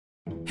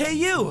Hey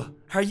you!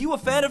 Are you a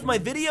fan of my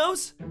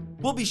videos?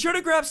 Well, be sure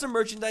to grab some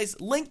merchandise,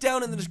 link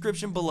down in the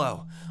description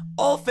below.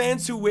 All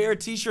fans who wear a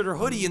t-shirt or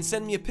hoodie and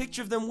send me a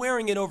picture of them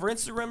wearing it over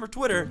Instagram or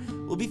Twitter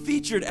will be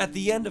featured at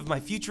the end of my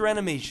future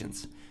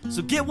animations.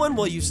 So get one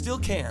while you still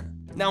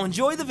can. Now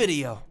enjoy the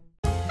video.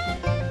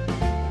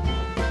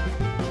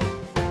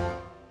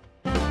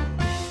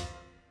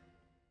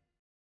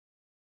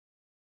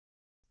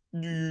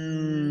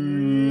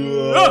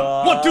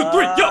 1, 2,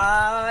 3,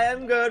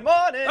 yo! Good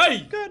morning.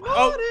 Hey. Good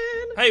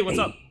morning. Hey, what's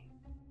up?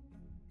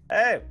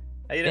 Hey.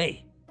 How you doing?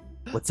 Hey,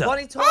 what's up?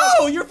 Funny talk.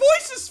 Oh, your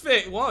voice is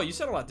fake. Whoa, you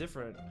sound a lot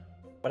different.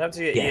 What happened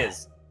to your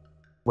ears?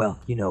 Well,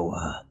 you know,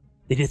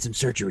 they did some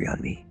surgery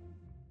on me.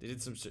 They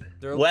did some shit.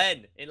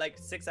 When? In like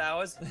 6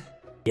 hours?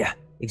 Yeah,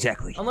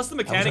 exactly. Unless the I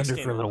was mechanics under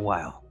came for a in. little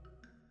while.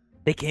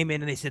 They came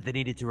in and they said they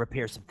needed to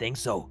repair some things,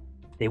 so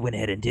they went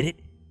ahead and did it.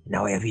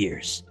 Now I have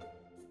ears.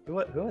 Who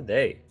are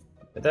they?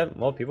 Are there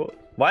more people?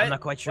 Why? I'm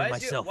not quite sure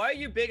myself. Why are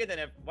you bigger than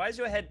it? Why is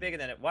your head bigger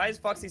than it? Why is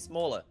Foxy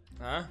smaller?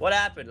 Huh? What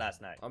happened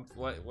last night?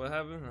 What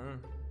happened?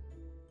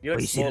 You Well,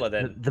 look you see, smaller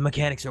the, than. the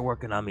mechanics are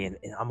working on me, and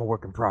I'm a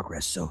work in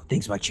progress, so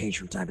things might change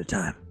from time to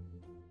time.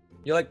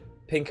 You're like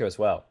pinker as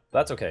well.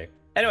 That's okay.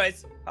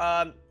 Anyways,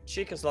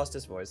 Chica's lost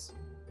his voice.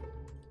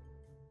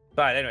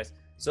 Fine. Anyways,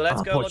 so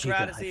let's go poor look Chica,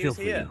 around and I see feel who's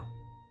for here. you.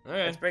 Let's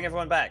Alright. bring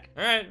everyone back.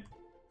 Alright.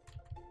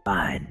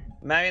 Fine.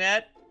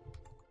 Marionette,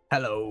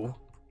 Hello.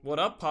 What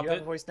up, you have a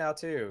puppet? voice now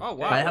too. Oh,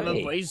 wow. I have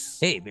hey. a voice.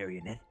 Hey,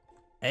 Marionette.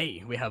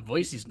 Hey, we have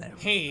voices now.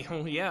 Hey,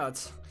 oh yeah,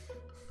 it's...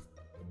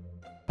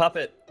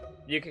 Puppet.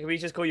 Can we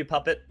just call you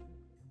Puppet?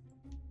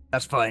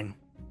 That's fine.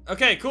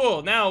 Okay,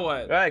 cool. Now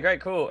what? Alright, great,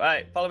 cool.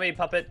 Alright, follow me,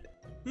 Puppet.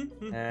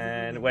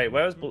 And wait,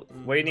 where's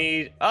we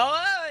need?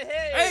 Oh,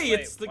 hey! Hey, wait,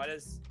 it's the what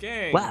is...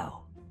 gang.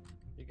 Wow.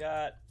 You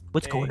got.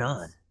 What's going things.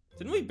 on?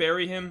 Didn't we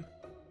bury him?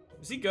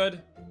 Is he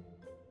good?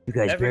 You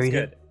guys Everything's buried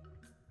good. him?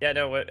 Yeah,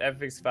 no,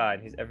 everything's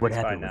fine. What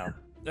Everything's fine happened now.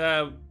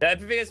 with him?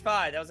 Everything is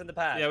fine. That was in the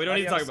past. Yeah, we don't Why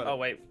need do to you talk have about it. Oh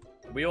wait,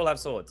 we all have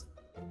swords.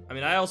 I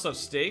mean, I also have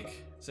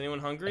steak. Is anyone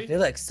I hungry? feel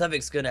like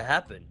something's gonna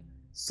happen.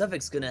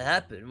 Something's gonna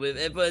happen. With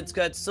everyone's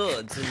got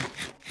swords and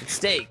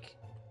steak.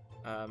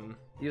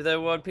 You're the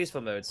one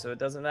peaceful mode, so it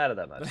doesn't matter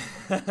that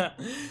much.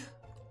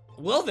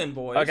 Well then,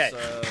 boys. Okay.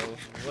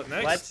 What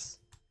next?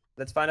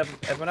 Let's find out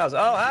everyone else. Oh,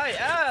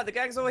 hi! The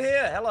gang's over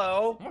here.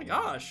 Hello. Oh my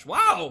gosh!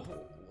 Wow.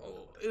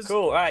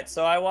 Cool. All right.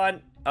 So I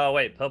want. Oh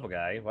wait, purple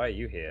guy. Why are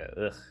you here?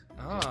 Ugh.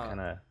 Ah.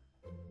 Kinda.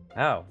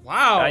 Oh.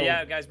 Wow.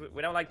 Yeah, guys,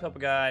 we don't like purple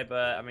guy,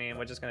 but I mean,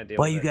 we're just gonna deal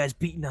Why are with you it. guys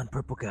beating on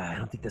Purple Guy? I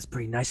don't think that's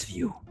pretty nice of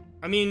you.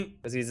 I mean,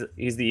 Because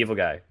he's the evil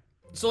guy.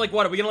 so like,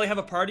 what? Are we gonna like have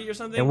a party or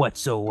something? And what,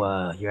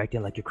 so, you're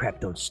acting like your crap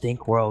don't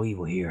stink? We're all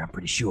evil here, I'm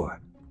pretty sure.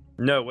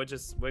 No, we're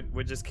just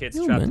kids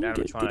Yo, trapped in man,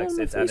 get out animatronics. of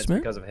my And face, it's man.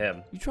 because of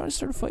him. You trying to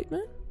start a fight,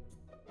 man?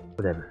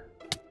 Whatever.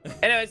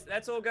 Anyways,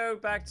 let's all go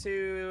back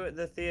to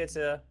the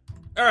theater.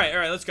 All right,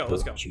 let's go.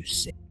 Let's go. Don't you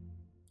say.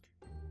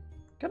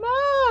 Come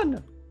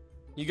on.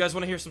 You guys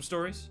want to hear some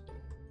stories?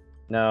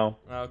 No.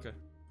 Oh,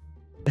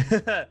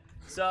 okay.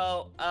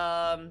 So,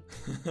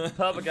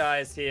 purple guy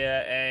is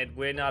here, and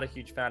we're not a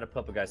huge fan of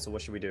purple guy. So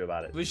what should we do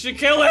about it? We should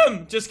kill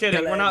him. Just kidding.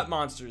 Kill We're him. not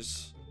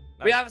monsters.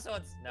 We have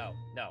swords.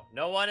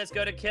 No one is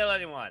going to kill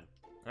anyone.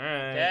 All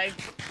right. Okay?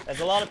 There's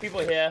a lot of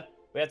people here.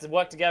 We have to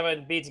work together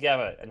and be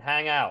together and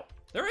hang out.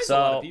 There is a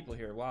lot of So- people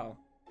here. Wow.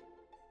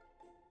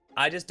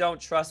 I just don't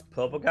trust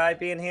purple guy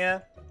being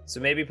here. So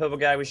maybe purple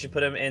guy, we should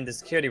put him in the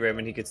security room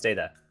and he could stay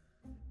there.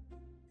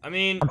 I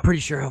mean, I'm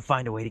pretty sure he'll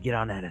find a way to get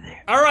on out of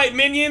there. all right,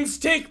 minions,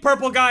 take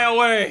purple guy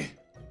away.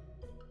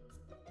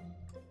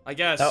 I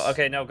guess. Oh,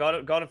 okay, no,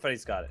 Golden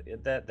Freddy's got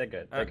it. They're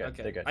good. They're good.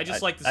 okay. They're good. I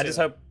just like to I say just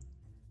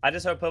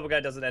that. hope purple guy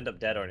doesn't end up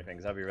dead or anything,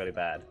 because that'd be really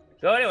bad.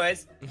 So,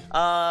 anyways,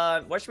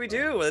 what should we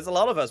do? There's a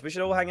lot of us. We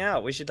should all hang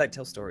out. We should like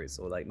tell stories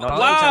or like. Not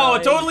Wow, I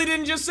totally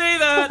didn't just say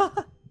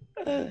that.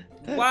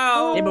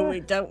 Wow. Yeah, but we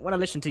don't want to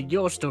listen to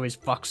your stories,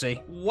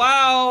 Foxy.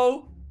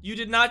 Wow. You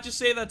did not just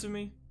say that to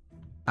me.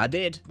 I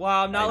did.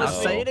 Wow, I'm not I know. I'll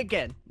listening. say it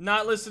again.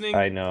 Not listening.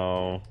 I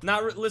know.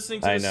 Not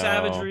listening to I the know.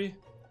 savagery.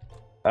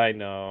 I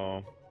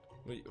know.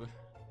 Wait,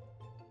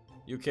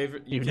 you okay?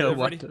 You okay know there,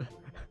 what? Freddy?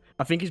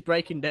 I think he's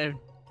breaking down.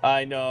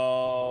 I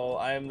know.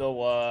 I am the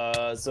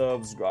one.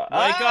 Subscribe.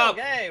 Wake up.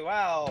 Okay.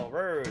 Wow.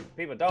 Rude.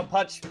 People, don't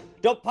punch.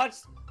 Don't punch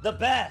the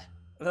bear.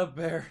 The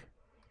bear.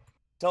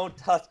 Don't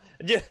touch.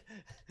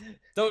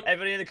 Don't.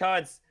 Everybody in the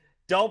cards.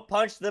 Don't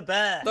punch the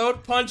bear.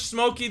 Don't punch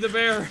Smokey the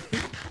bear.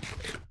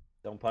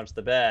 Don't punch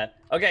the bear.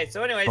 Okay,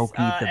 so anyways, Smokey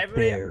the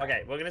everybody. bear.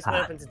 Okay, we're gonna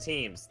split up into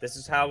teams. This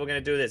is how we're gonna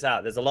do this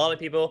out. There's a lot of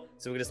people,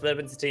 so we're gonna split up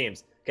into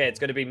teams. Okay, it's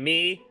gonna be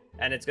me,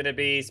 and it's gonna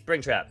be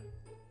Springtrap.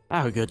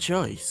 Oh, good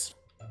choice.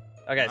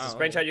 Okay, Wow. so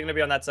Springtrap, you're gonna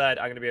be on that side.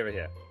 I'm gonna be over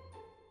here.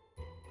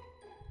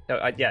 No,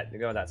 yeah, you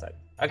go on that side.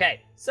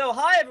 Okay, so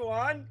hi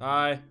everyone.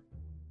 Hi.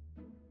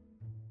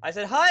 I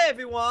said hi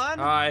everyone.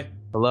 Hi.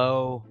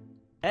 Hello?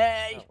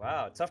 Hey! Oh,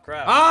 wow, tough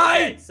crowd.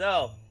 Hi! Okay,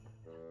 so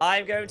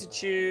I'm going to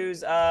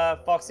choose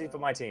Foxy for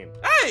my team.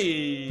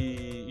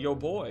 Hey, yo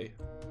boy.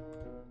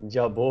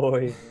 Your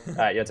boy. All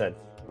right, your turn.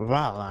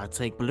 Well, I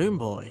take Balloon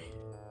Boy.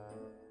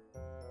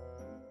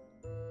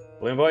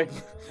 Balloon boy.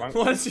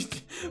 What is he?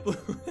 Blue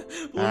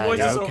Boy's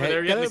just over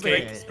there getting the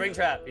cake.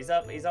 Springtrap.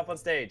 He's up on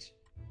stage.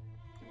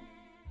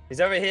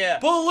 He's over here.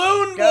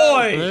 Balloon Go.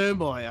 Boy! Balloon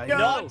boy, I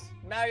Not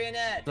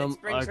Marionette. It's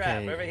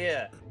Springtrap okay. over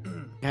here.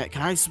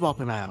 Can I swap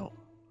him out?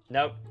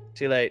 Nope.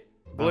 Too late.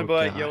 Balloon Oh,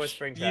 boy, gosh. you're with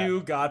Springtrap.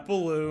 You got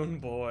Balloon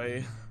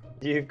Boy.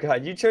 You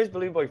chose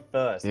Balloon Boy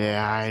first.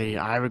 Yeah,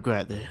 I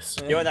regret this.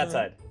 You're on that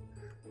side.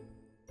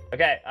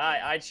 Okay,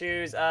 I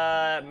choose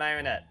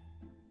Marionette.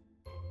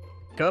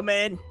 Come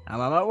in. I'm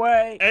on my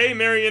way. Hey,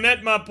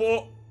 Marionette, my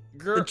boy.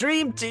 The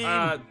dream team.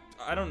 I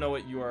don't know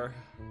what you are.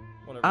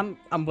 Whatever.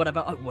 I'm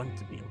whatever I want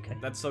to be. Okay.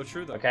 That's so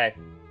true, though. Okay.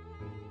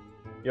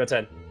 Your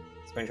turn.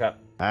 Springtrap.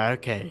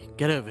 Okay,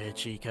 get over here,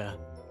 Chica.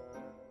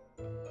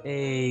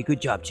 Hey,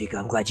 good job, Chica.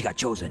 I'm glad you got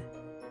chosen.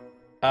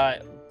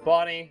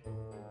 Bonnie.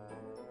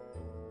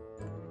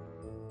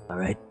 All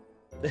right.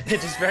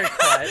 Just very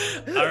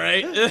quiet. All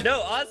right.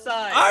 No, our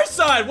side. Our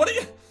side. What are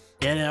you?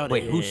 Get out of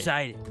Wait, here. whose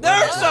side?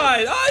 Their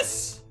side.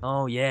 Us.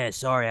 Oh yeah,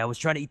 sorry. I was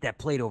trying to eat that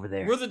plate over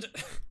there.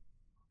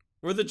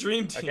 We're the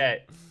dream team.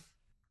 Okay.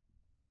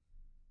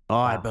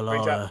 All right, Wow. below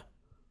Springtrap. her.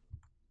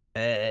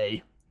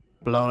 Hey,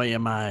 blow your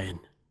mind.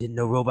 Didn't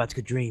know robots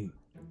could dream.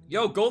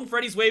 Yo, Golden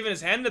Freddy's waving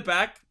his hand in the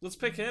back. Let's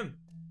pick him.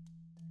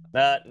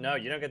 No,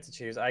 you don't get to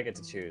choose. I get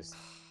to choose.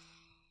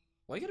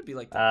 Why you gotta be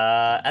like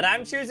that? And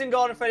I'm choosing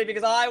Golden Freddy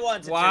because I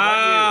want to.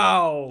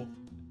 Wow.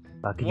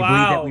 Can you believe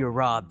that we were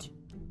robbed?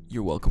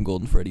 You're welcome,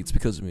 Golden Freddy. It's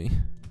because of me.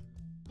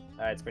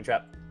 All right,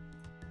 Springtrap.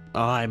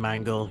 All right,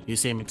 Mangle. You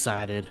seem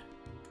excited.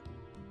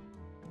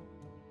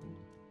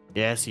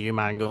 Yes, you,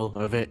 Mangle.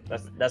 Of it.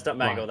 That's not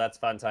Mangle. What? That's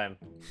Fun Time.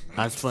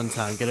 That's fun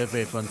time. Get over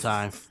here, fun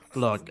time.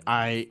 Look,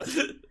 Okay,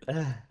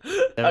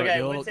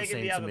 you all we're look the taking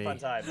same the to other me. Fun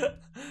Time.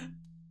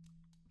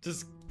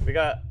 Just. We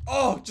got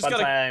Oh, just Fun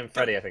got a. Time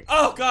Freddy, I think.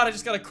 Oh god, I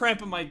just got a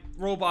cramp in my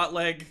robot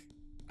leg.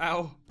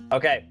 Ow.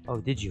 Okay. Oh,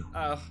 did you?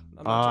 I'm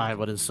not All right, joking.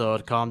 wooden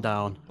sword. Calm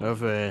down.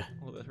 Over here.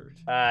 Oh, that hurt.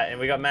 And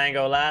we got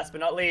Mango last but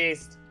not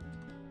least.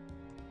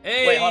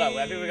 Hey. Wait, hold on.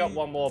 I think we got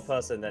one more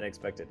person than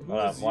expected. Who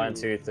Hold on. is 1,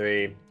 you? 2,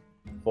 3,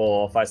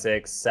 4, 5,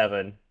 6,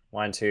 7.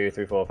 1, 2,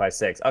 3, 4, 5,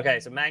 6. Okay,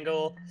 so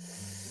Mangle.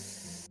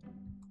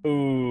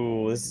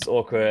 Ooh, this is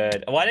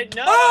awkward. Why didn't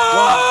no?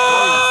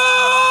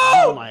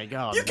 Oh my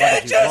god. You what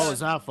can't did just- What was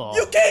that for?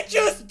 You can't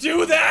just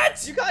do that.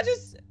 You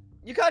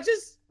can't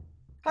just.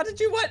 How did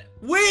you what?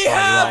 We you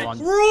have want-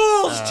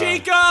 rules,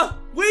 Chica.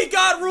 We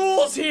got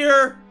rules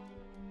here.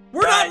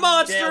 We're not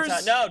Right, jail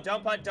monsters. time. No,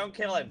 don't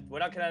kill him. We're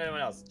not killing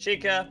anyone else.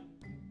 Chica,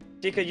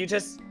 you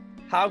just.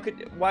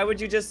 Why would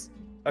you just?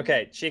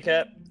 Okay,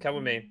 Chica, come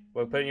with me.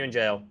 We're putting you in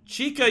jail.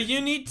 Chica, you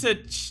need to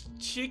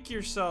check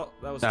yourself.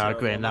 That was Oh, terrible.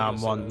 great. I'm Now not I'm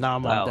gonna say one. that. Now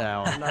I'm Wow. one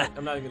down.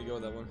 I'm not even gonna go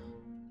with that one.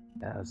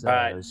 That was, All that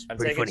right, was I'm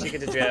pretty taking funny.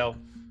 Chica to jail.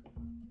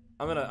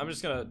 I'm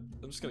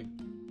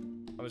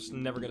just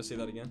never gonna say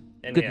that again.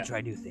 In Good here. to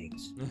try new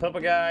things.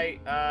 Purple guy,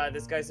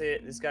 this guy's here.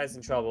 This guy's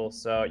in trouble,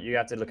 so you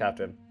have to look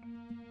after him.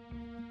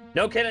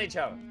 No killing each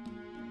other.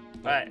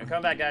 All right, I'm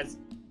coming back, guys.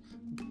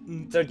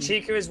 So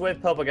Chica is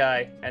with Purple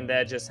guy, and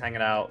they're just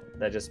hanging out.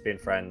 They're just being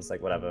friends,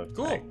 like whatever.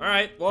 Cool. Like, All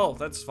right. Well,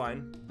 that's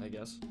fine, I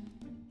guess.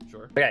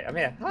 Sure. okay, I'm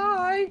here.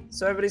 Hi.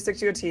 So everybody stick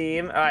to your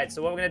team. All right.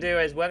 So what we're gonna do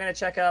is we're gonna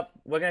check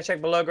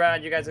below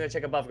ground. You guys are gonna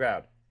check above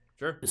ground.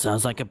 Sure. It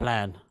sounds like a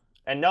plan.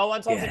 And no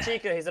one talk Yeah. to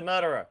Chica. He's a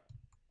murderer.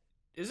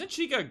 Isn't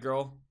Chica a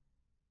girl?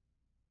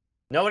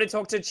 Nobody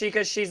talk to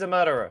Chica. She's a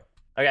murderer.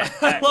 Okay. All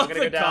I right, love we're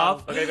gonna the go down.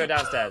 cop. We're gonna go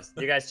downstairs.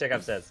 You guys check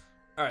upstairs.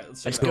 All right.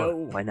 Let's check Let's it out. go.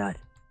 Why not?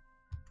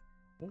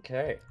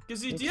 Okay.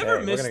 Gizzy, do you Okay, ever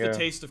we're miss gonna the go.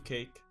 taste of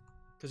cake?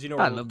 Because you know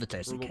I we're- love the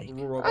taste of we're- cake.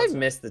 we're I robots.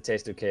 miss the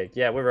taste of cake.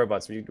 Yeah, we're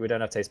robots. We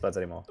don't have taste buds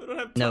anymore. We don't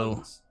have No.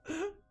 tongues. All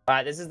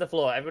right, this is the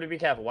floor. Everybody be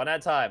careful. One at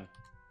a time.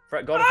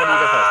 Golden Freddy, you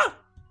go first.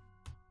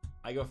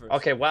 I go first.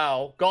 Okay,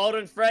 wow.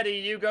 Golden Freddy,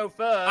 you go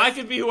first. I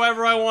can be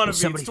whoever I want to be.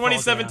 It's Somebody fall down.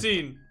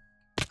 2017.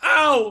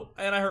 Ow!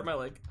 And I hurt my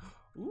leg.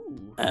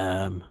 Ooh. All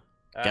right.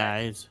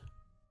 Guys.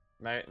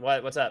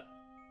 What's up?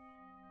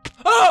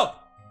 Oh!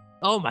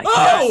 Oh my Oh!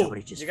 god!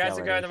 Somebody just You guys fell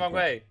are right going the into wrong that.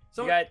 way.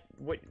 So- You guys,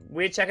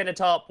 we're checking the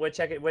top. We're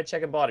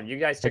checking bottom. You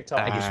guys check top.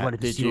 I just wanted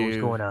to Did see what was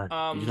you- going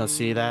on. Did you not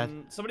see that?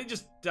 Somebody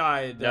just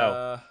died.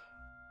 No.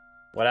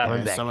 What I'm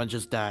happened? back. Someone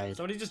just died.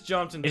 Somebody just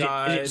jumped and Is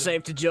died. it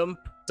safe to jump?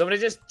 Somebody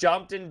just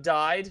jumped and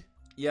died.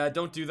 Yeah,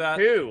 don't do that.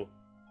 Who?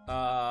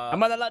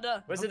 I'm on the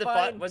ladder. Was I'm it the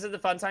fine. fun? Was it the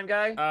fun time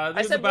guy? I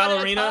There's said the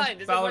ballerina. one at a time.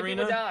 This is when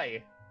people Ballerina.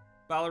 die.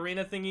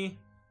 Ballerina thingy.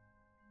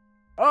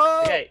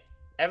 Oh! Okay,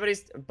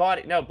 everybody's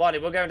Bonnie. No, Bonnie,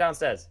 we're going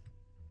downstairs.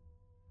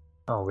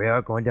 Oh, we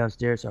are going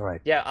downstairs. All right.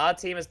 Yeah, our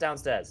team is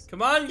downstairs.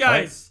 Come on,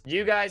 guys.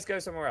 You guys go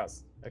somewhere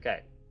else.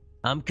 Okay.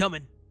 I'm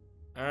coming.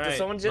 All Did right.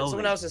 someone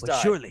Slowly, else just but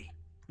died? surely.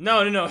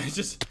 No.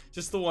 It's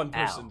just the one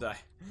person Ow. die.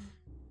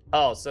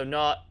 Oh, so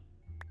not.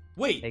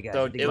 Wait. Hey guys.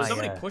 So I think it was Did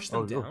my, somebody push them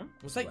oh, look. down?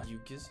 Was that you,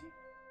 Gizzy?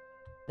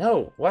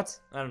 No. What?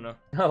 I don't know.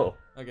 No.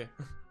 Okay.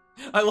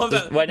 I love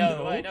that. Wait,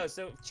 no.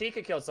 So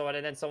Chica killed someone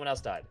and then someone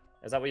else died.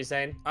 Is that what you're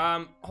saying?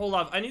 Hold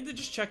on. I need to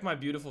just check my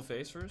beautiful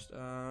face first.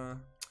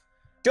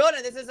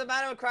 Jordan, this is a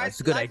matter of Christ, That's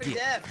a good life and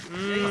idea. death.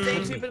 You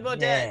say two people are Yeah.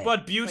 dead.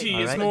 But beauty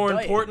Wait, is alright. more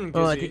Dying. important,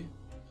 Oh, I Gizzy. did-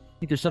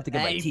 think there's something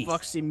in my Hey, teeth.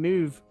 Foxy,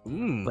 move.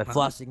 But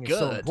flossing is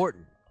so good.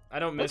 important. I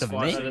don't miss Look at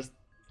me. Foxy.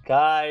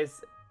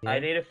 Guys, Yeah. I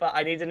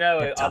need to know,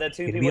 That's are there okay.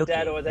 two It'll be people okay.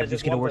 dead or are there Everything's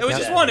just gonna one work It was person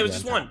just dead? one. It was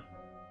just one.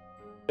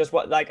 Just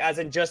what? Like, as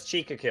in just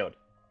Chica killed?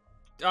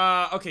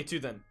 Okay, 2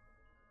 then.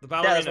 The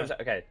Yeah, that's ballerina. what I'm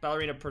saying. Okay.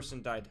 Ballerina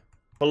person died.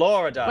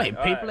 Ballora died. Wait,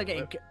 people Alright. are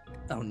getting.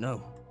 Oh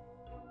no.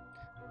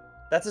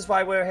 That's just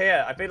why we're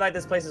here. I feel like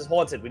this place is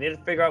haunted. We need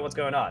to figure out what's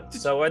going on.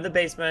 So we're in the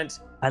basement.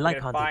 I like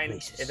We're gonna haunted find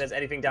places. if there's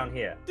anything down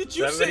here. Did So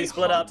you everybody say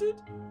split haunted?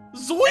 up.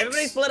 Zoinks!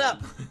 Everybody split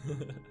up.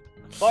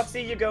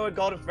 Foxy, you go with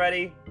Golden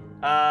Freddy.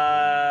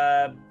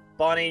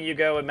 Bonnie, you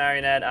go with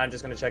Marionette. I'm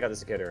just gonna check out the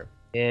security room.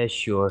 Yeah,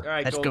 sure. All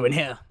right, Let's Golden, go in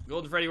here.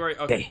 Golden Freddy, where?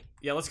 Okay. Okay.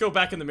 Yeah, let's go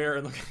back in the mirror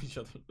and look at each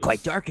other.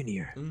 Quite dark in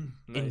here.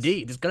 Nice.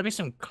 Indeed, there's gotta be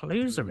some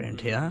clues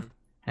around here.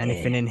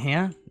 Anything in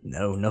here?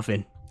 No,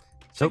 nothing.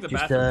 Check Nope, the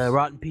just a bathrooms.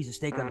 rotten piece of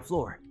steak on the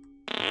floor.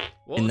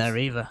 Well, In it's- there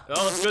either.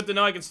 Oh, it's good to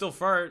know I can still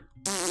fart.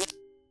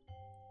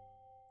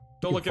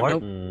 Don't look at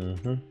fart? me.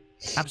 Mm-hmm.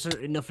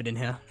 Absolutely nothing in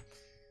here.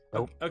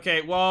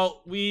 Okay,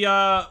 well, we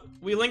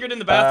lingered in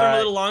the bathroom a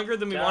little longer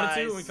than we wanted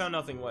to, and we guys. found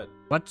nothing. What?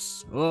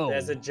 What's? Whoa.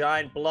 There's a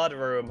giant blood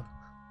room.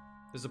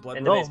 There's a blood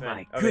In room. the Oh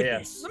basement, my over here.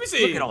 goodness. Let me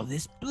see. Look at all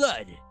this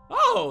blood.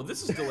 Oh,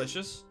 this is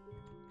delicious.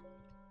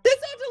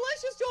 It's not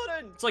delicious,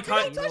 Jordan. It's like Don't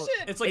Heinz. touch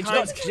it. It's like It's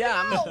Heinz. not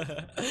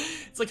jam.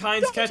 It's like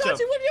Heinz Don't ketchup. touch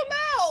it with your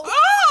mouth.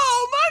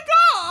 Oh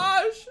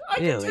my gosh! I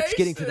Ew, can it's taste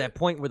getting it. to that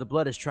point where the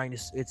blood is trying to.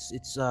 It's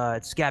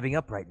scabbing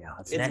up right now.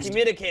 It's It's nasty.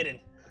 communicating.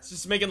 It's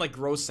just making like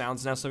gross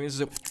sounds now. So I mean, this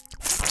is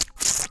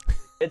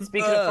It's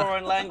speaking a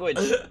foreign language.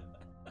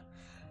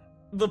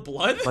 the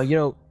blood. Well, you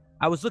know,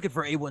 I was looking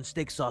for A1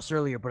 steak sauce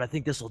earlier, but I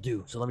think this will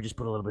do. So let me just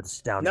put a little bit of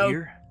this down No,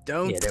 here.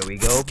 don't. Yeah, there we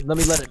go. Let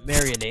me let it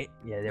marinate.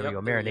 Yeah, there we Yep,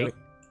 go. there we Marinate.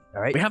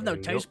 All right. We have there no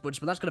we go. taste buds,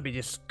 but that's gonna be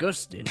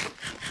disgusting.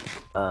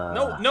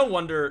 No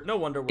wonder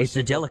we're It's a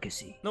single.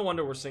 delicacy. No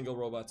wonder we're single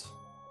robots.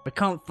 We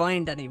can't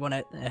find anyone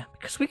out there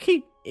because we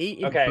keep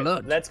eating Okay,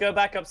 blood. let's go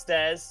back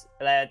upstairs.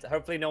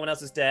 Hopefully no one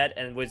else is dead,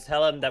 and we'll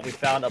tell them that we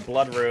found a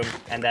blood room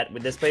and that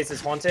this place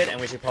is haunted, and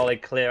we should probably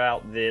clear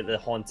out the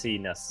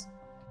hauntiness.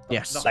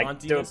 Yes. The Like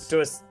do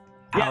hauntiness? a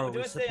How yeah, are we'll do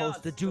we a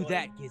supposed to seance, do Jordan.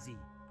 that, Gizzy?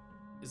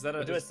 Is that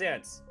We'll do a is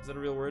seance. that a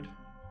real word?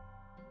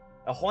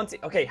 A haunty.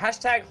 Okay,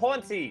 hashtag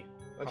haunty.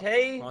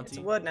 Okay, Haunty. it's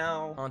a word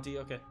now. Haunty.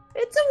 Okay.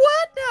 It's a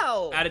word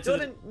now. Add it to the-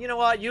 Jordan, you know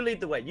what? You lead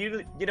the way.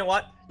 You know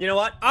what? You know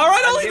what? All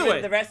right, I'll I'm lead the giving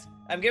way. The rest.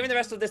 I'm giving the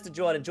rest of this to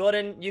Jordan.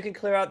 Jordan, you can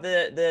clear out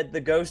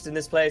the ghost in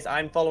this place.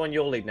 I'm following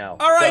your lead now.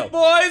 All right,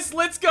 Go. boys,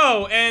 let's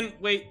go. And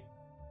wait,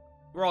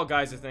 we're all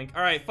guys, I think.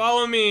 All right,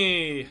 follow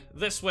me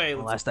this way.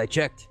 Well, Let's last I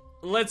checked.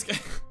 let's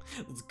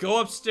go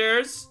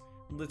upstairs.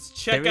 Let's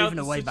check There out even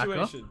the a way back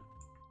up? situation.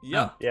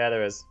 Yep. Yeah,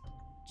 there is.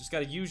 Just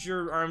gotta use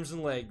your arms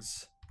and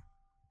legs.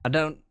 I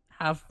don't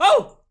have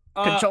Oh!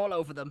 control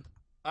over them.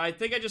 I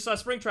think I just saw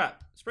Springtrap.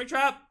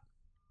 Springtrap.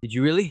 Did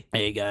you really?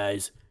 Hey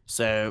guys,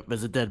 so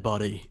there's a dead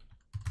body.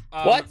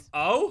 What?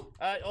 Oh?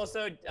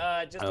 Also, just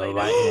to Oh, let you know,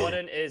 right.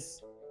 Jordan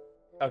is.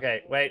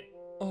 Okay, wait.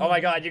 Oh my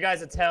God, you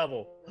guys are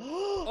terrible.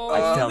 Oh, I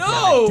fell down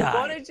no! and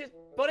died.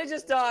 Bonnie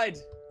just died.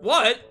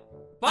 What?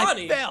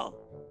 Bonnie? I fell.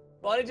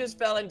 Bonnie just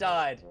fell and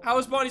died. How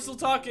is Bonnie still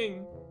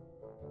talking?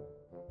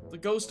 The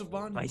ghost of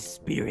Bonnie. My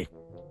spirit.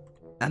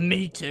 And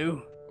me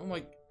too. Oh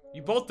my.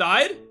 You both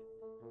died?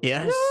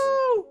 Yes.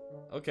 No!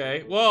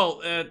 Okay. Well,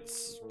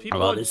 it's people.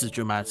 Oh, well, are, this is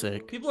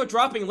dramatic. people are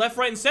dropping left,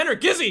 right, and center.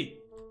 Gizzy,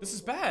 this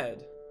is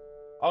bad.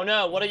 Oh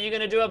no, what are you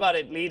gonna do about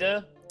it,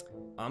 leader?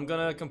 I'm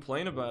gonna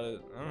complain about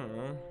it. I don't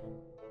know.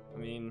 I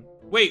mean,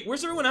 wait.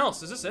 Where's everyone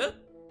else? Is this it?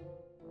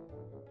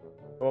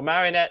 Well,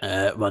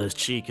 Marionette. Well, there's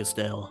Chica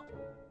still.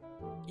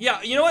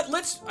 Yeah. You know what?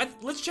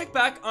 Let's check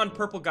back on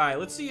Purple Guy.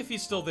 Let's see if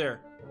he's still there.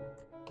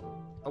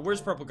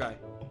 Where's Purple Guy?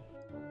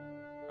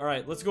 All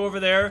right. Let's go over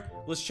there.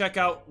 Let's check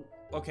out.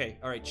 Okay.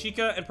 All right.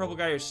 Chica and Purple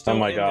Guy are still Oh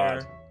my in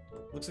God. there.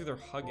 Looks like they're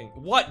hugging.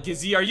 What,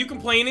 Gizzy? Are you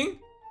complaining?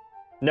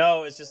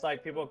 No, it's just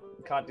like people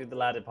can't do the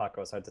ladder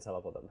parkour, so I had to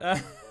teleport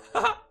them.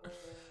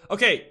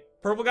 Okay.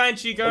 Purple Guy and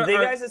Chica But the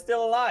are guys are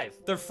still alive.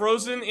 they're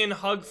frozen in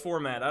hug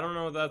format. I don't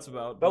know what that's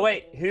about. But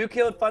wait, who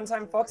killed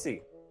Funtime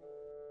Foxy?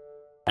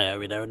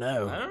 We don't I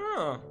know. don't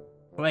know.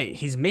 Wait,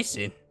 he's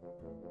missing.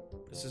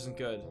 This isn't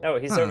good. No,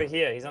 he's Huh. over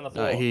here. He's on the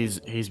floor.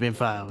 He's been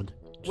found.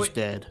 Just Wait.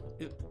 dead.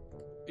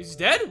 Is he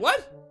dead?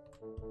 What?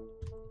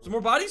 Some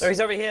more bodies? No,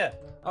 he's over here.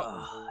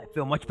 Oh, I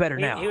feel much better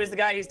now. He was the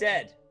guy. He's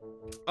dead.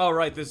 Oh,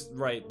 right.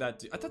 That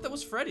dude. I thought that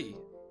was Freddy.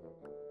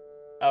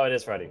 Oh, it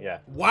is Freddy. Yeah.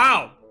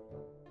 Wow.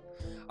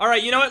 All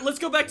right. You know what? Let's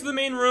go back to the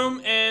main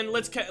room and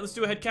let's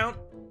do a head count.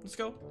 Let's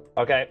go.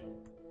 Okay.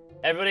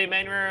 Everybody,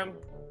 main room.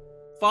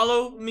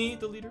 Follow me,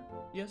 the leader.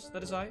 Yes,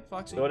 that is I,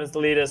 Foxy. Jordan's the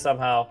leader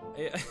somehow.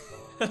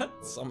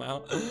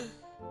 Somehow.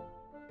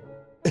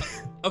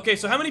 Okay,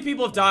 so how many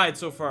people have died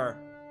so far?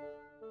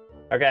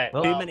 Okay.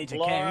 Well, too many to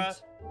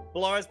count.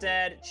 Blora's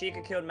dead.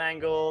 Chica killed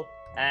Mangle,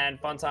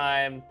 and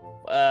Funtime,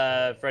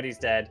 Freddy's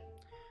dead.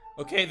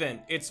 Okay,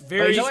 then it's Wait,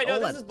 very. no, wait, no, all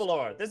this that- is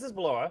Ballora. This is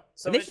Ballora.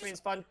 So And which this-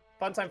 means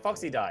Funtime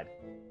Foxy died.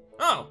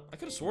 Oh, I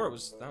could have swore it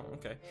was that one.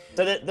 Okay.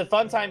 So the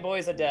Funtime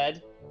boys are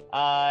dead,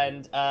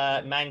 and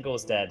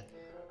Mangle's dead.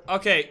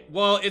 Okay,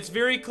 well, it's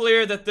very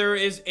clear that there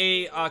is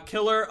a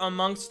killer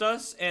amongst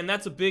us, and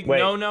that's a big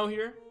no-no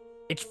here.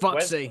 It's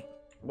Foxy.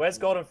 Where's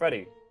Golden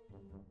Freddy?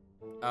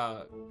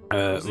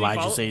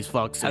 Elijah says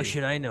Foxy. How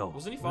should I know?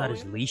 Wasn't he Not following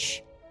his him?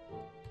 leash.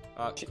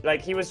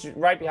 Like, he was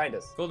right behind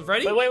us. Golden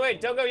Freddy? Wait,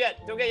 don't go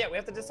yet. Don't go yet. We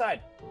have to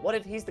decide. What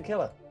if he's the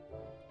killer?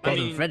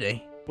 Golden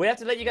Freddy. We have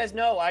to let you guys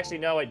know. Actually,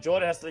 no, wait.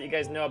 Jordan has to let you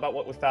guys know about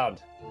what we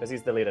found, because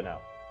he's the leader now.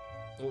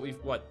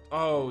 What?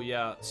 Oh,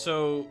 yeah.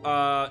 So,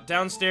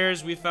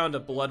 downstairs we found a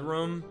blood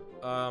room.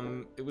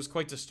 It was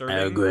quite disturbing.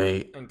 Oh,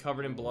 great. And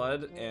covered in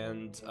blood,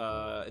 and,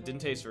 it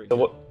didn't taste very So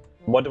good.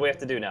 what do we have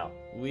to do now?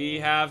 We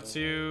have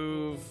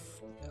to...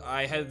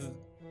 I had...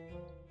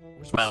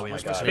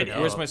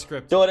 Where's my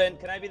script? Jordan,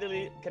 can I be the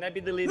lead? Can I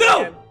be the leader?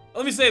 No! Again?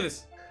 Let me say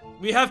this.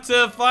 We have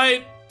to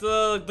fight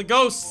the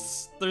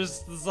ghosts.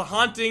 There's a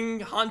haunty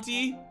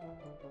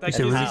that Is there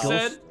Kizzy really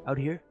said. ghosts out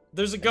here?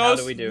 There's a how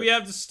ghost. do we do? We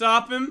have to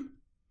stop him.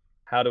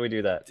 How do we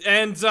do that?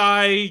 And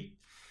I...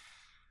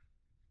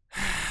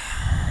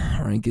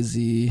 Alright,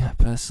 Gizzy, I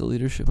pass the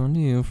leadership on to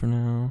you for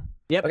now.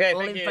 Yep. Okay, all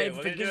thank in you. favor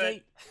We're for gonna do Gizzy?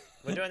 it.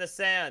 We're doing the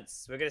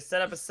seance. We're gonna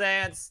set up a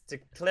seance to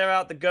clear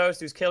out the ghost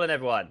who's killing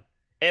everyone.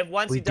 If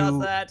once he does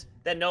that,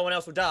 then no one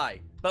else will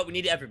die. But we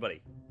need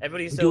everybody.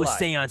 Everybody who's We still do a alive.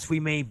 seance. We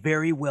may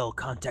very well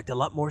contact a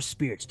lot more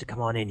spirits to come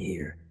on in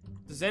here.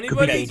 Does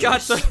anybody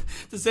got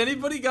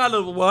a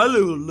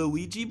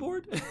Luigi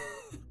board?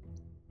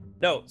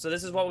 No, so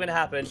this is what we're gonna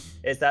happen,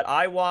 is that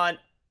I want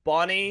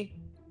Bonnie,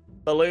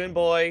 Balloon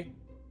Boy,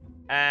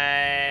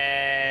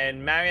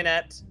 and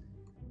Marionette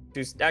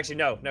to... Actually,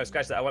 no,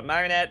 scratch that. I want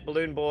Marionette,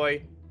 Balloon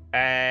Boy,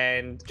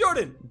 and...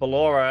 Jordan!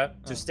 Ballora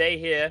to stay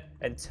here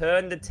and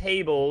turn the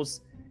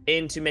tables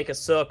into make a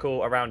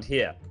circle around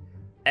here.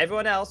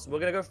 Everyone else, we're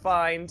gonna go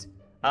find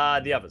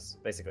the others,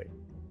 basically.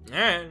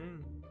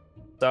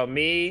 So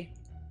me,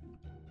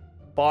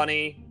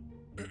 Bonnie,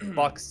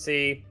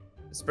 Foxy,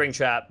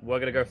 Springtrap, we're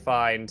gonna go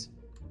find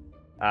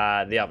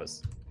the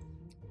others.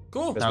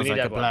 Cool. Because Sounds we need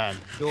like a everyone. plan.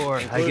 Sure,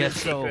 I Including guess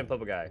Chica so. and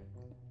Purple Guy.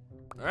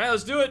 Alright,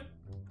 let's do it.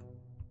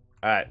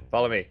 Alright,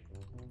 follow me.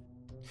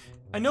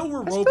 I know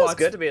we're It feels robots.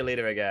 good to be a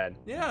leader again.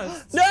 Yeah.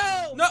 it's-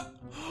 No!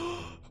 No!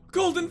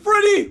 Golden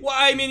Freddy! Well,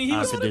 I mean,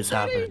 How did this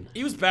happen?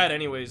 he was bad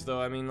anyways,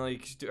 though. I mean,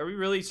 like, are we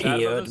really sad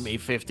He about owed this? me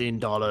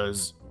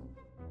 $15.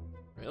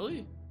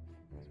 Really?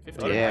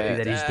 Yeah.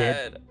 That he's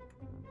dead.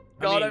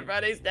 Golden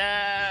Freddy's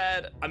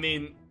dead! I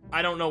mean,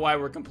 I don't know why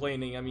we're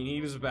complaining. I mean,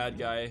 he was a bad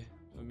guy.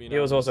 I mean, He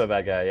was also a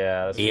bad guy,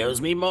 yeah. That's He true. owes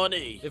me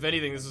money. If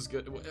anything, this is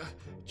good.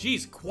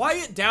 Jeez,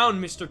 quiet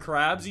down, Mr.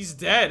 Krabs. He's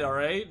dead,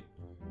 alright?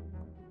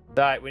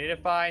 Alright, we need to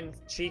find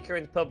Chica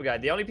and Purple Guy.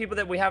 The only people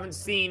that we haven't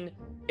seen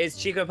is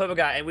Chica and Purple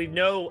Guy, and we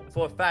know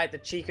for a fact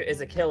that Chica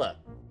is a killer.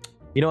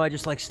 You know, I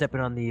just like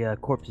stepping on the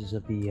corpses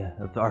of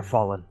our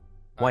fallen.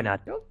 Why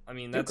not? I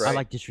mean, You're that's... great. I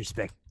like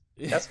disrespect.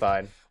 That's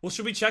fine. Well,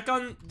 should we check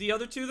on the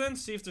other two then?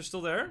 See if they're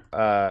still there?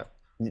 Yeah,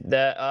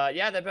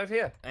 they're both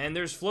here. And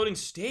there's floating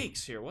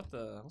stakes here. What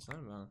the hell's that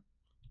about?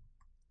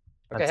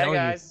 Okay, I'm hey telling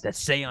guys. you, that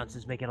seance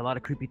is making a lot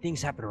of creepy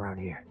things happen around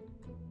here.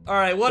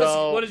 Alright,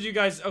 So- what did you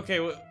guys...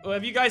 Okay,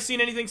 have you guys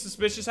seen anything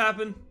suspicious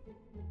happen?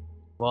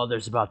 Well,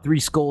 there's about 3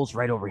 skulls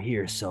right over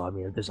here, so I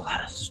mean, there's a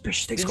lot of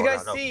suspicious things Did you going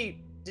guys on.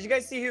 see? Did you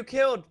guys see who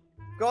killed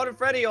Golden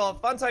Freddy or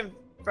Funtime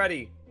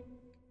Freddy?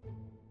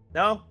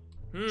 No?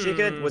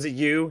 Chica, was it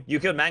you? You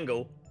killed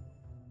Mangle.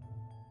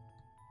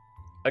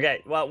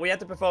 Okay, well, we have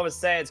to perform a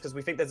seance because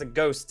we think there's a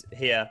ghost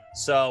here,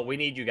 so we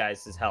need you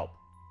guys' help.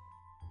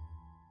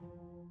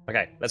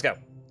 Okay, let's go.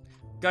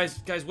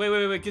 Guys,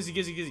 wait,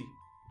 Gizzy.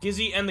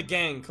 Gizzy and the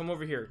gang, come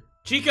over here.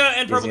 Chica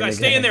and Purple Gizzy Guy, and the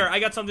stay in gang. there. I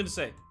got something to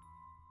say.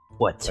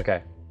 What?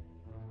 Okay.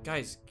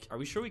 Guys, are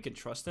we sure we can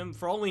trust them?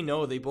 For all we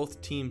know, they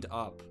both teamed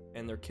up,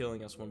 and they're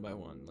killing us one by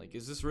one. Like,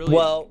 is this really...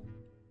 Well,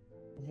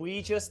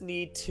 we just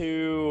need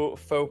to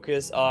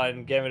focus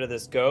on getting rid of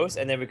this ghost,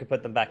 and then we can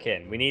put them back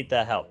in. We need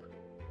their help.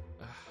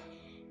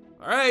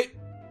 Alright,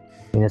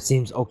 I mean, it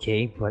seems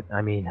okay, but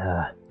I mean,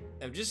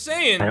 I'm just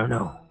saying. I don't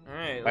know.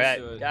 Alright, let's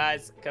do Alright, it.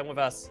 guys, come with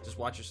us. Just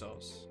watch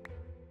yourselves.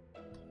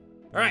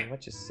 Alright.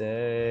 What you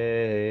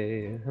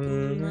say? We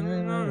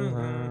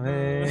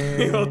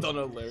all don't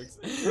know the lyrics.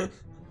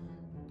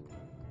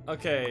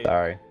 Okay.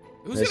 Sorry.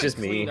 Who's It's gonna just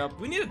me. clean up?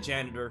 We need a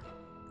janitor.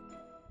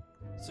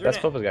 Is there That's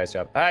an- Purple Guy's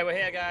job. Alright, we're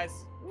here, guys.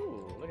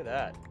 Ooh, look at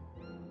that.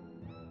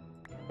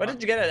 Where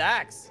did you get an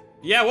axe?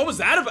 Yeah, what was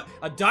that about?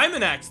 A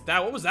diamond axe.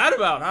 What was that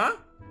about, huh?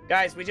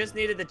 Guys, we just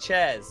needed the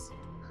chairs.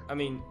 I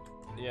mean,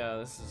 yeah,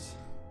 this is...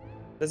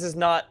 This is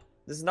not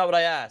what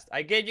I asked.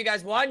 I gave you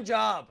guys one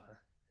job.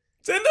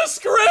 It's in the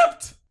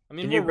script! I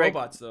mean, Can we're you break-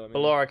 robots, though. I mean,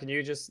 Laura, can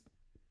you just...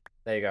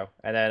 There you go.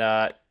 And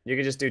then, you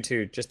can just do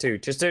 2. Just 2.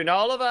 Just 2. Not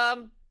all of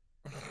them.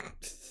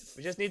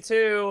 We just need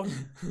 2.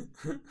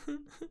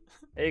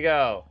 There you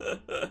go.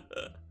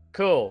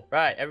 Cool.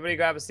 Right, everybody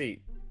grab a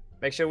seat.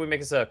 Make sure we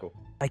make a circle.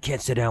 I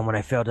can't sit down. When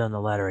I fell down the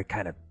ladder, it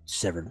kind of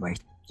severed my,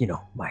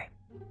 my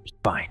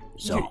spine.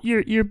 So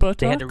Your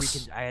they had to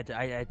buttocks? I had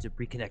to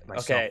reconnect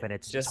myself, Okay, and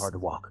it's just- hard to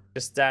walk.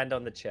 Just stand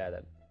on the chair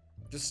then.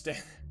 Just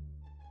stand...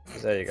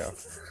 There you go.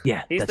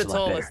 Yeah, He's that's the a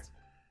lot better. tallest.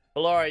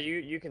 Laura,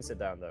 you can sit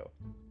down though.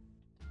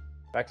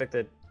 Right click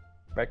the.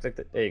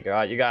 There you go. All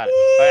right, you got it.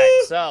 All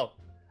right, so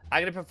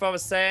I'm gonna perform a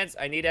seance.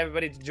 I need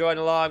everybody to join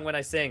along when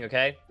I sing.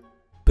 Okay.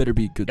 Better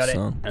be a good Got it.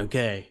 song.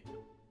 Okay.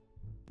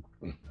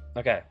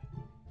 Okay.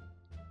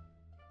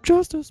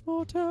 Just a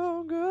small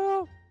town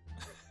girl.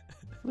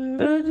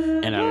 In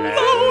a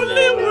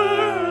Lonely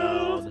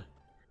world.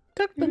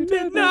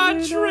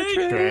 Midnight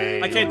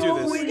train. I can't do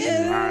this.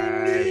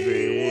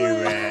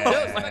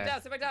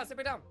 No, sit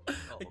back down.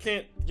 I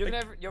can't.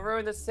 You'll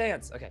ruin this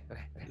seance. Okay.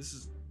 This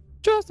is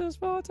Just a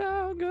small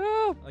town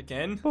girl.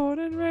 again. Born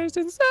and raised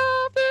in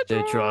South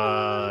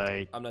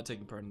Detroit. I'm not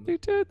taking part in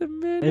it. To the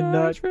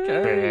midnight train.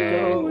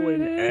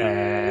 Going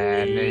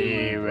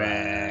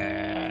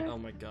anywhere. Oh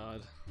my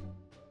god.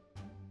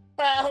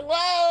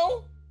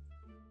 Hello?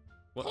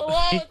 What? Hello,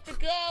 it's the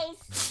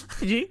ghost.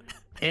 Did you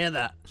hear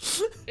that?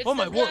 It's Oh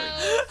my the word.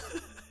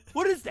 ghost.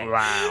 What is that?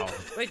 Wow.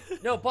 Wait,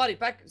 no, body,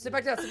 sit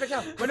back down. Wait,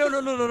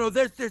 no.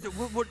 There's a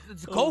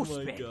it's a ghost, Oh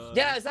my man. god.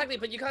 Yeah, exactly,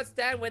 but you can't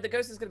stand where the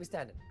ghost is gonna be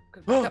standing.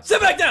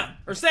 Sit back down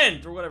or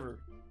stand or whatever.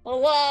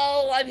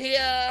 Hello, I'm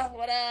here.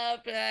 What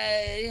up?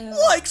 Hey.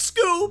 Like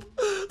Scoob,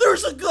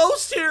 there's a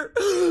ghost here.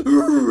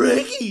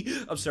 Ricky.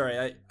 I'm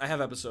sorry. I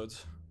have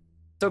episodes.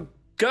 So,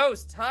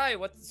 ghost, hi.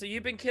 So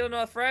you've been killing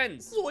our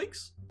friends?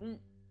 Zoinks.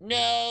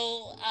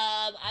 No,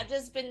 I've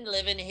just been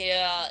living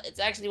here. It's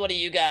actually one of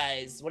you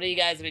guys. One of you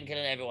guys have been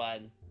killing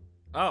everyone.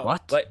 Oh.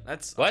 What? Wait,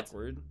 That's What?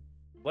 awkward.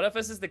 what if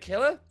this is the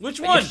killer? Which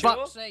Are you one? sure?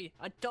 Foxy.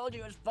 I told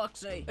you it was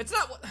Foxy. It's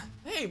not.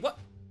 Hey, what?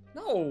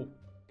 No.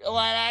 Well,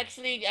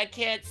 actually, I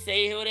can't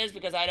say who it is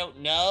because I don't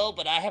know,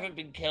 but I haven't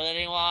been killing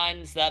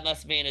anyone, so that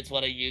must mean it's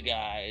one of you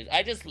guys.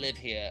 I just live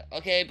here.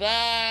 Okay,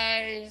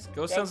 bye.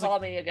 Ghost Don't sounds call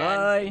like. me again.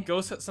 Bye.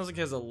 Ghost sounds like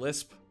he has a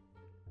lisp.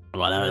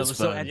 Well, that was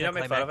so fun. You don't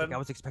make fun of anticlimactic. him? I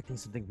was expecting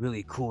something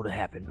really cool to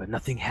happen, but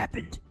nothing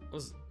happened.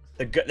 Was-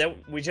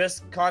 We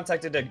just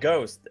contacted a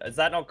ghost. Is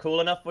that not cool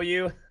enough for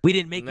you? We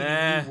didn't make any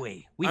Nah.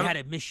 leeway. We I'm- had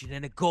a mission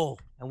and a goal,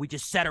 and we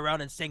just sat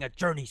around and sang a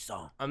journey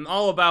song. I'm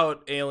all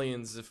about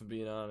aliens, if I'm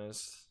being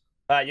honest.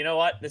 You know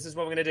what? This is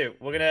what we're gonna do.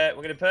 We're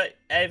gonna put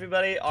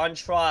everybody on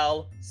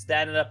trial,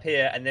 standing up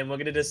here, and then we're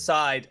gonna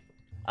decide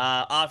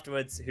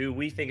afterwards who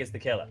we think is the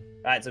killer.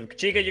 All right, so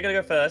Chica, you're gonna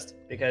go first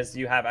because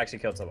you have actually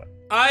killed someone.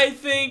 I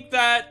think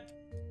that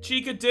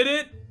Chica did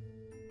it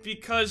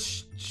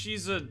because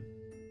she's a.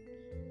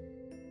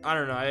 I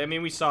don't know. I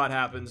mean, we saw it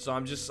happen, so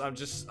I'm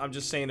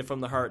just saying it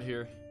from the heart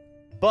here.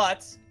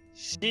 But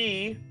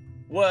she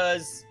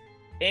was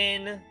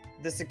in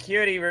the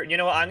security room. You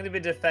know what? I'm gonna be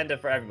defender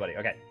for everybody.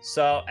 Okay,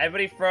 so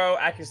everybody throw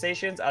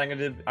accusations. I'm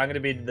gonna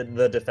be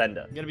the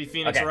defender. You're gonna be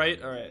Phoenix, Okay.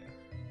 right? All right.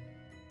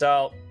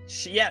 So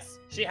yes,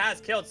 she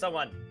has killed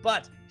someone,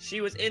 but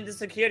she was in the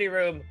security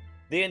room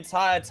the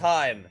entire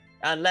time,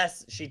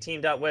 unless she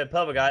teamed up with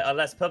Purple Guy.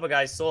 Unless Purple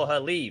Guy saw her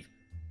leave.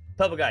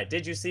 Purple Guy,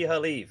 did you see her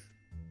leave?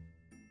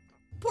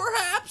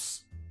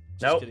 Perhaps.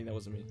 Just Nope. kidding. That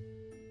wasn't me.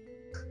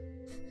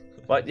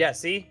 But yeah,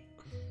 see.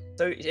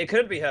 So it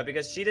couldn't be her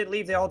because she didn't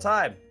leave the whole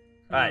time.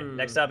 All right,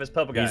 next up is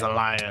Purple Guy. He's a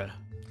liar.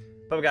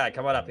 Purple Guy,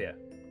 come on up here.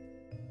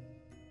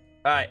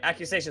 All right,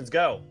 accusations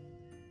go.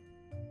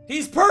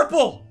 He's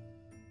purple.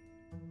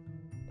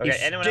 Okay,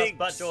 He anyone else stinks.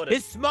 but Jordan?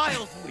 His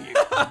smile's weird.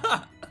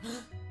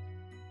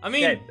 I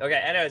mean, Okay,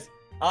 anyways,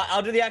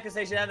 I'll do the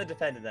accusation and the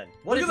defender then.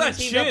 What Look if at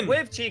he that teamed chin. up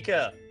with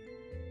Chica?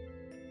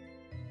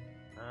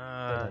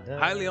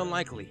 Highly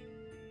unlikely.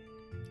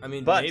 I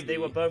mean, But maybe. they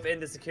were both in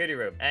the security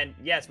room. And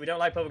yes, we don't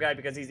like Purple Guy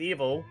because he's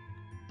evil.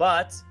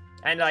 But,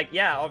 and like,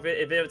 yeah,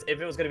 if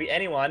it was going to be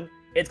anyone,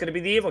 it's going to be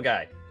the evil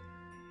guy.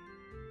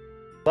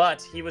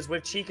 But he was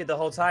with Chica the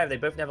whole time. They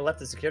both never left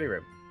the security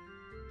room.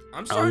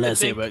 I'm starting Unless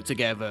to they think. work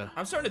together.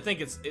 I'm starting to think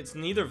it's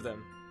neither of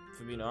them. If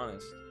I'm being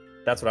honest.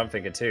 That's what I'm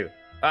thinking too.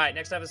 All right,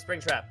 next up is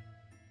Springtrap.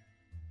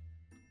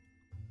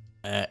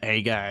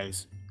 Hey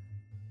guys.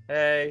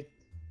 Hey,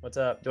 what's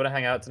up? Do you want to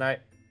hang out tonight?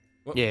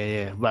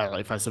 Yeah. Well,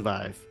 if I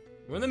survive.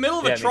 We're in the middle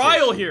of Yeah, a me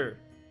trial here.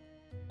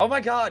 Oh my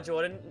God,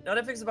 Jordan!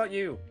 Nothing's about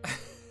you.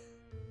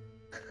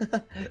 All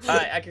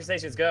right,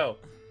 accusations go.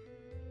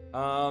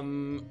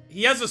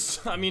 He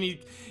has a. I mean,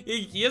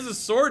 he has a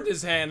sword in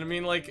his hand. I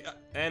mean, like,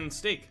 and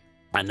steak.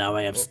 I know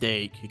I have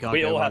steak. You can't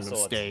We go all wrong have with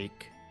swords.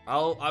 steak. I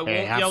won't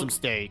Hey, have yell. some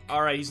steak.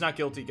 All right, he's not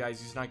guilty, guys.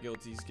 He's not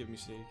guilty. He's giving me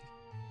steak.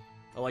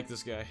 I like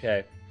this guy.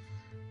 Okay.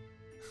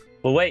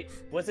 Well, wait,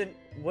 wasn't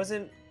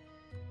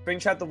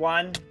Springtrap the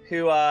one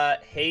who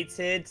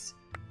hated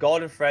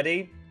Golden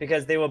Freddy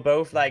because they were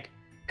both like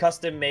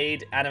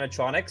custom-made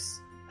animatronics?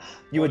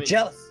 You Well, were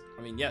jealous.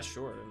 I mean, yeah,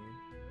 sure.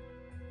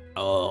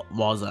 Oh,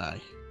 was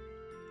I?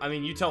 I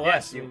mean, you tell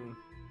Yes, us. you- I mean,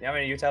 Yeah, I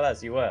mean, you tell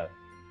us you were.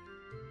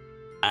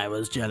 I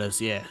was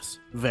jealous, yes.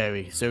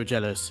 Very, so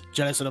jealous.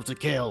 Jealous enough to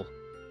kill.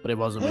 But it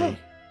wasn't me.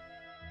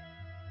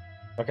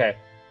 Okay.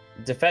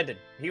 Defended.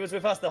 He was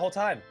with us the whole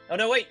time. Oh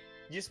no, wait.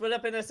 You split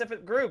up in a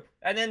separate group,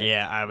 and then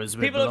Yeah, I was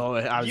with People- below.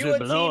 I was you with were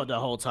below team- the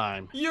whole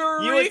time. you were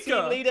team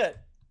Eureka! leader.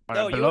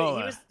 No, he below.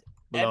 was.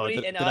 Below. Everybody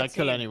Did, in did our I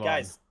kill team, anyone?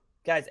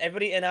 guys,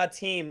 everybody in our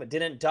team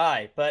didn't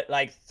die, but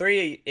like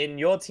 3 in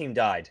your team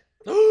died.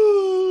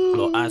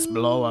 Below, as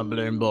below and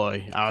balloon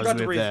boy. I was Forgot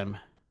to with breathe. them.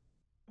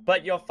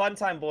 But your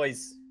Funtime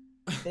boys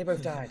They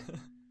both died.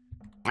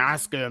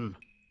 Ask him.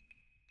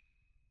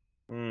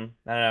 I don't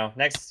know.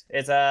 Next,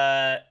 it's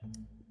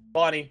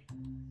Bonnie.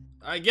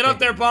 Alright, get up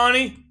there,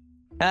 Bonnie.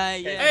 Yeah.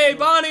 Hey,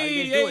 Bonnie. How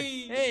you guys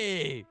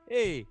doing?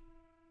 Hey.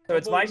 So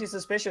it's mighty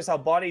suspicious how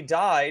Bonnie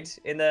died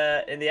in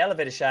the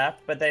elevator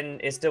shaft, but then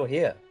is still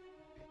here.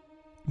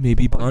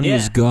 Maybe Bonnie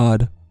is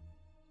God.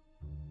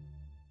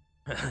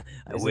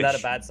 Isn't that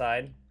a bad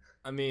sign?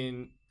 I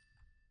mean,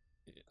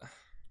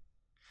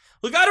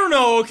 look, I don't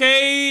know,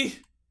 okay?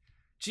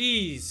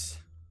 Jeez.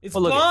 It's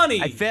Well, look,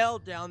 Bonnie. I fell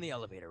down the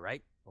elevator,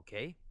 right?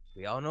 Okay,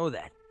 we all know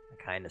that.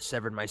 I kind of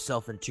severed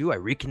myself in two. I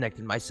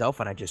reconnected myself,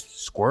 and I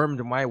just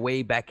squirmed my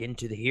way back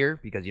into the here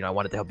because, you know, I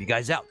wanted to help you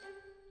guys out.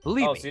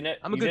 Believe me, So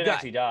I'm a you good didn't guy.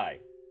 actually die.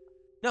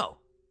 No,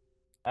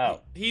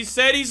 Oh. He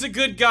said he's a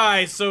good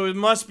guy, so it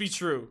must be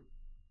true.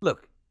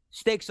 look,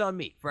 stakes on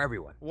me for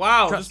everyone.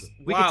 Wow. Trust me,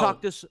 we can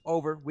talk this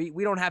over. We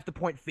don't have to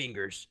point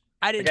fingers.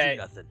 I didn't Okay.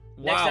 do nothing.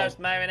 Next Wow. up's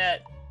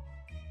Marionette.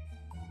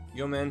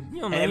 Yo, man.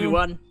 Yo, Hey,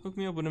 everyone. Hook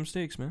me up with them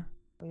steaks, man.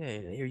 Yeah,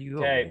 here you go.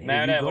 Okay, man. Here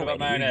Marionette, you go, what about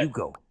man. Here Marionette? you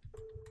go.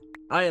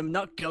 I am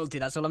not guilty,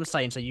 that's all I'm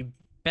saying, so you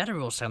better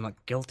all sound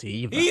like guilty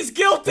either. He's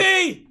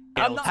guilty.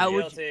 I'm not How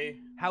would Guilty.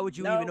 How would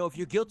you No. even know if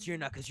you're guilty or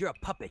not? Because you're a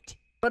puppet.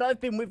 But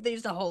I've been with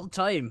these the whole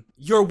time.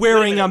 You're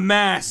wearing a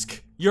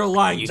mask. You're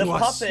lying The to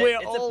us. puppet. We're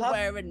It's a all pup-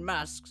 wearing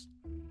masks.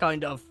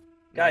 Kind of.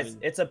 Guys,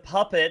 it's a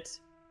puppet,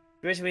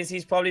 which means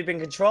he's probably been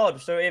controlled.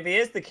 So if he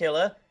is the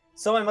killer,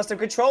 someone must have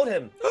controlled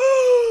him.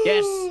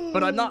 Yes,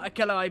 but I'm not a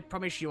killer, I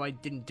promise you I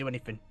didn't do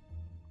anything.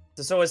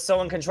 So is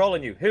someone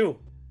controlling you? Who?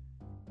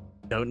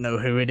 Don't know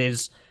who it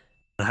is.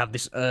 I have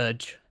this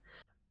urge.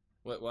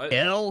 What?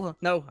 Kill?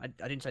 No, I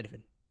didn't say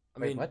anything. I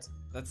Wait, mean, what?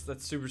 that's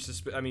super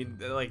suspicious. I mean,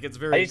 like, it's Are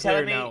very you clear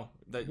telling me now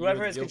that whoever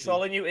you're is guilty.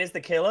 controlling you is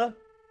the killer?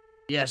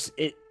 Yes,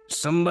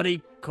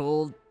 somebody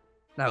called...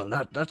 No,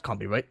 that can't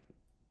be right.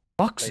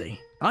 Foxy.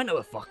 I know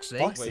a Foxy.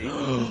 Foxy?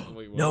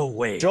 Wait, what? No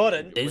way.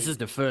 Jordan? This is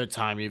the third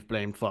time you've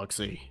blamed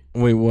Foxy.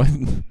 Wait, what?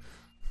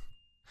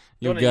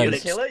 Yo, Jordan, you're the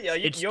guys. killer?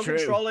 It's You're true.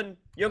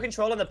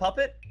 controlling the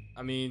puppet?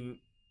 I mean,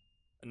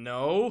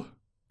 no.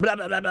 Blah,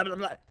 blah, blah, blah, blah,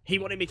 blah. He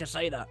wanted me to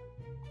say that.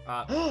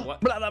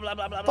 What? Blah, blah, blah, blah,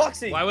 blah, blah.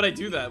 Foxy! Why would I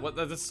do that? What?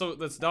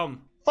 That's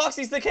dumb.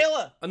 Foxy's the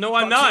killer! No,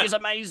 I'm Foxy not. is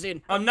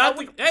amazing. I'm I not.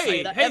 wouldn't say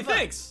Hey, that hey, ever.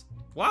 thanks.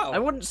 Wow. I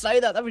wouldn't say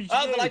that. That was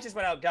Oh, you. the light just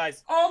went out,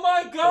 guys. Oh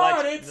my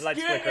God! lights- the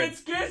lights flickering.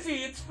 It's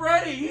Gizzy. It's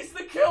Freddy. He's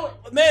the killer.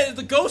 Man,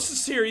 the ghost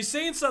is here. He's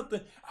saying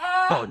something.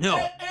 Oh, no.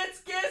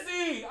 It's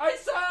Gizzy. I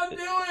saw him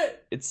do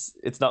it.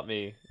 It's not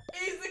me.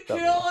 He's the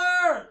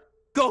killer.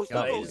 Ghost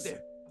Guys. goes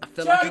there. I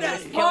feel like I'm Check gonna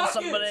his kill pockets.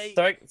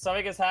 somebody.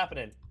 Something is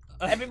happening.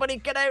 Everybody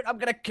get out. I'm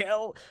gonna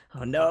kill.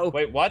 Oh no.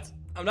 Wait, what?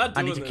 I'm not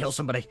I doing need to this. kill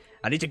somebody.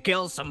 I need to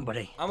kill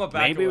somebody. I'm a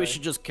back Maybe away. we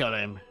should just kill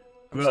him.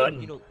 So,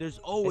 Run. you know, there's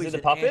always it the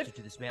an puppet? answer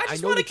to this, man. I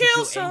just know wanna that you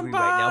kill feel angry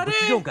right now, but you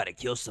somebody. don't gotta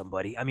kill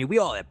somebody. I mean, we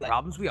all have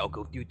problems. We all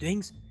go through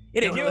things.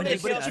 It If ain't you no, were no gonna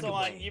anybody kill should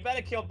someone, blame. you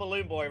better kill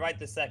Balloon Boy right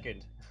this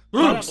second.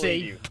 I don't Foxy.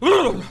 believe you.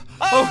 Oh,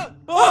 Ah!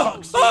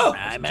 oh,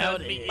 I'm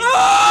out of here.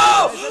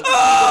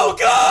 oh,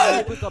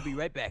 God! Quick, I'll be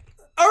right back.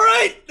 All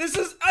right,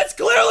 it's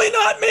clearly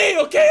not me,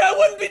 okay? I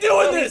wouldn't be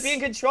doing Oh, he's this.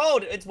 being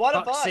controlled. It's one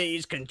of us.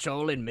 Foxy's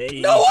controlling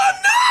me. No, I'm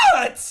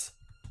not.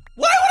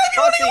 Why would I be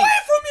Foxy. running away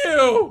from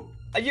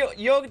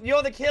you?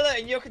 You're the killer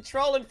and you're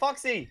controlling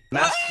Foxy.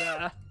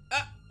 Master.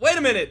 Wait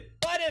a minute.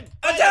 Fight him!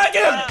 Attack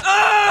him!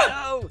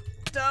 Ah! No,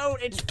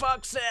 don't. It's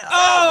Foxy.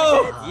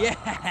 Oh!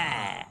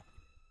 Yeah.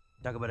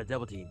 Talk about a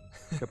double team.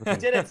 Triple team.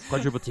 Did it.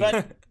 Quadruple team.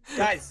 But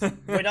guys,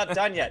 we're not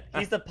done yet.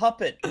 He's the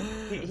puppet.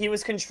 He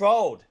was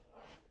controlled.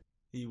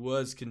 He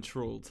was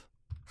controlled.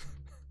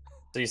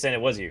 So you're saying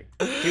it was you?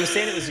 He was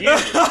saying it was you.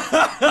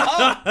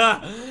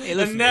 Hey,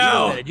 listen, and man, you don't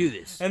now, gotta do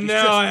this. and Just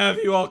now trust I have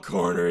you all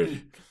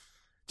cornered.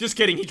 Just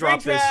kidding. He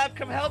dropped this. Springtrap,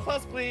 come help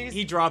us, please.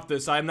 He dropped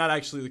this. I'm not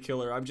actually the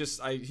killer.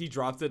 He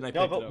dropped it and I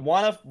No, picked it but up.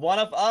 one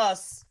of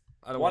us,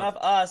 I don't one want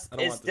of us I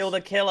don't is want still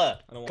this. the killer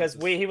I don't want because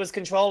this. he was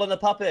controlling the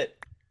puppet.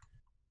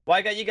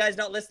 Why got you guys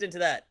not listening to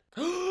that?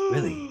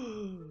 Really?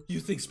 You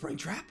think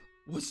Springtrap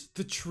was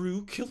the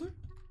true killer?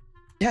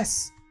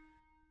 Yes.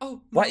 Oh,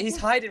 Why my he's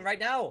word. hiding right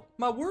now?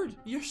 My word,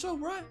 you're so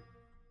right.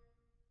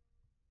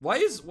 Why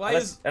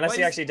Unless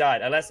he actually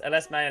died.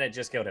 Unless Marionette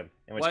just killed him.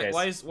 In which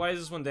case, why is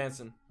this one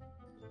dancing?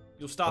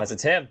 You'll stop. unless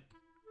it's him.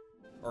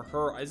 Or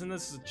her. Isn't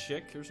this a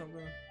chick or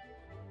something?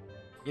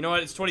 You know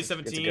what? It's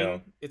 2017.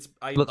 go. It's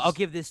Look, I'll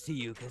give this to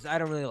you because I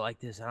don't really like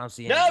this. I don't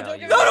see any No, don't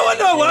value. give No, no,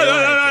 no,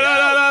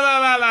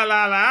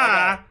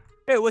 Yeah,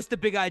 no. Hey, what's the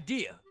big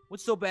idea?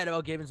 What's so bad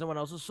about giving someone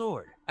else a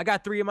sword? I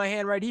got 3 in my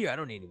hand right here. I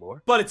don't need any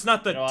more. But it's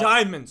not the You know what?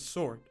 diamond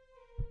sword.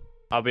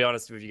 I'll be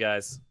honest with you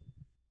guys.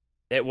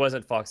 It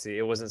wasn't Foxy.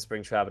 It wasn't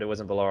Springtrap. It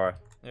wasn't Ballora.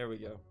 There we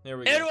go. There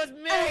we go. It was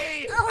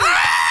me.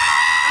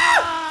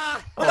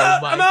 I'm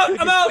out. my I'm out. I'm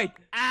goodness, out. wait,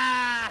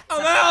 Ah!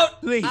 I'm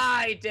out. please,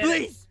 I did it.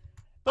 please.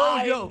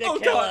 I'm no. the Oh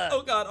killer. god.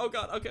 Oh god. Oh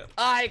god. Okay.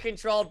 I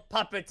controlled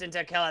puppets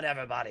into killing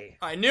everybody.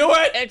 I knew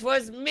it. It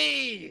was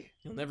me.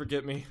 You'll never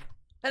get me.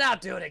 And I'll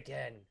do it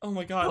again. Oh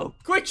my god. Oh.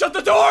 Quick, shut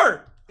the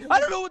door. I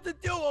don't know what to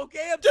do,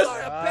 okay? I'm Just-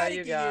 sorry, I'm Where are panicking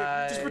you here.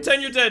 guys? Just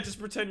pretend you're dead. Just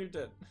pretend you're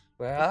dead.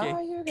 Where Okay.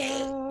 are you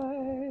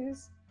guys?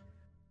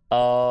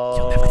 Oh.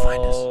 You'll never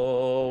find us.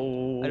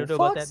 I don't know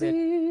about that,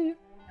 man.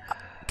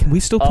 Can we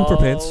still poop our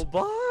pants?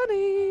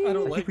 Bonnie. I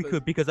don't I like think we this.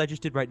 could because I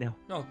just did right now.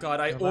 Oh god,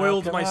 I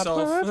oiled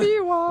myself.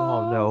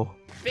 Oh no.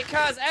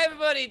 Because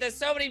everybody, there's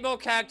so many more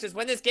characters.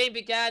 When this game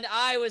began,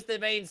 I was the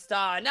main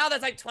star. Now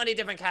there's like 20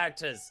 different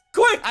characters.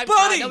 Quick, I'm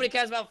buddy! tired. Nobody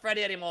cares about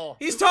Freddy anymore.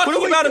 He's talking What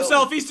are we about doing?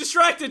 himself. He's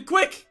distracted.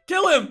 Quick,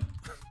 kill him.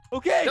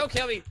 Okay. Don't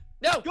kill me.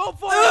 No. Go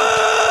for it.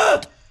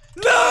 Ah!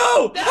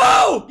 No!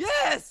 Oh!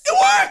 Yes. It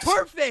worked!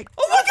 Perfect.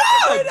 Oh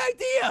my Great god!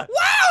 idea.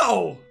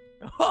 Wow!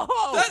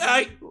 Oh,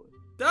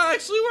 That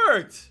actually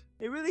worked.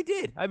 it really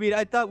did. I mean,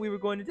 I thought we were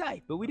going to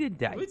die, but we didn't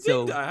die. We did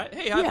so, die.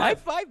 Hey, Yeah, high five.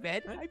 five,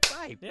 man. High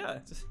five. Yeah.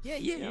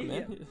 Yeah.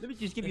 man. Let me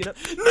just give you an.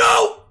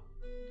 No!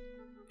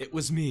 It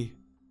was me.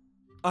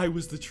 I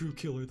was the true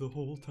killer the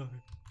whole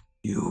time.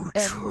 You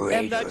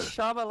And that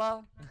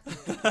Shyamalan.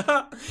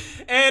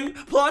 And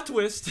plot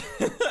twist.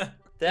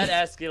 That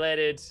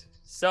escalated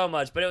so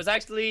much, but it was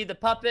actually the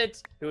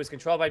puppet who was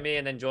controlled by me,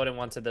 and then Jordan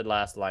wanted the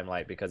last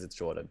limelight because it's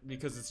Jordan.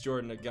 Because it's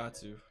Jordan, I got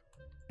to.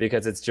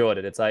 Because it's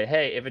Jordan. It's like,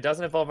 hey, if it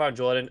doesn't involve around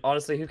Jordan,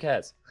 honestly, who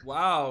cares?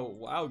 Wow,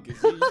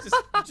 Gizzy,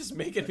 you're just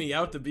making me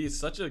out to be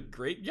such a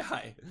great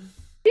guy.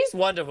 He's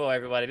wonderful,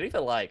 everybody. Leave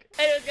a like.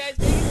 Anyways, guys,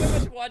 thank you so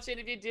much for watching.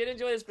 If you did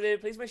enjoy this video,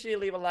 please make sure you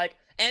leave a like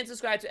and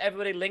subscribe to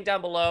everybody. Link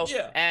down below.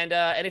 Yeah. And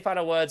any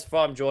final words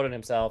from Jordan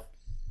himself?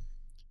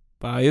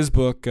 Buy his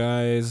book,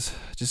 guys.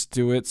 Just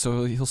do it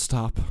so he'll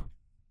stop.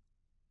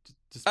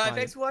 Just All right, buy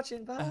thanks it. for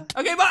watching. Bye.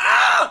 Okay, bye.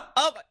 Ah!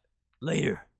 Oh, Later.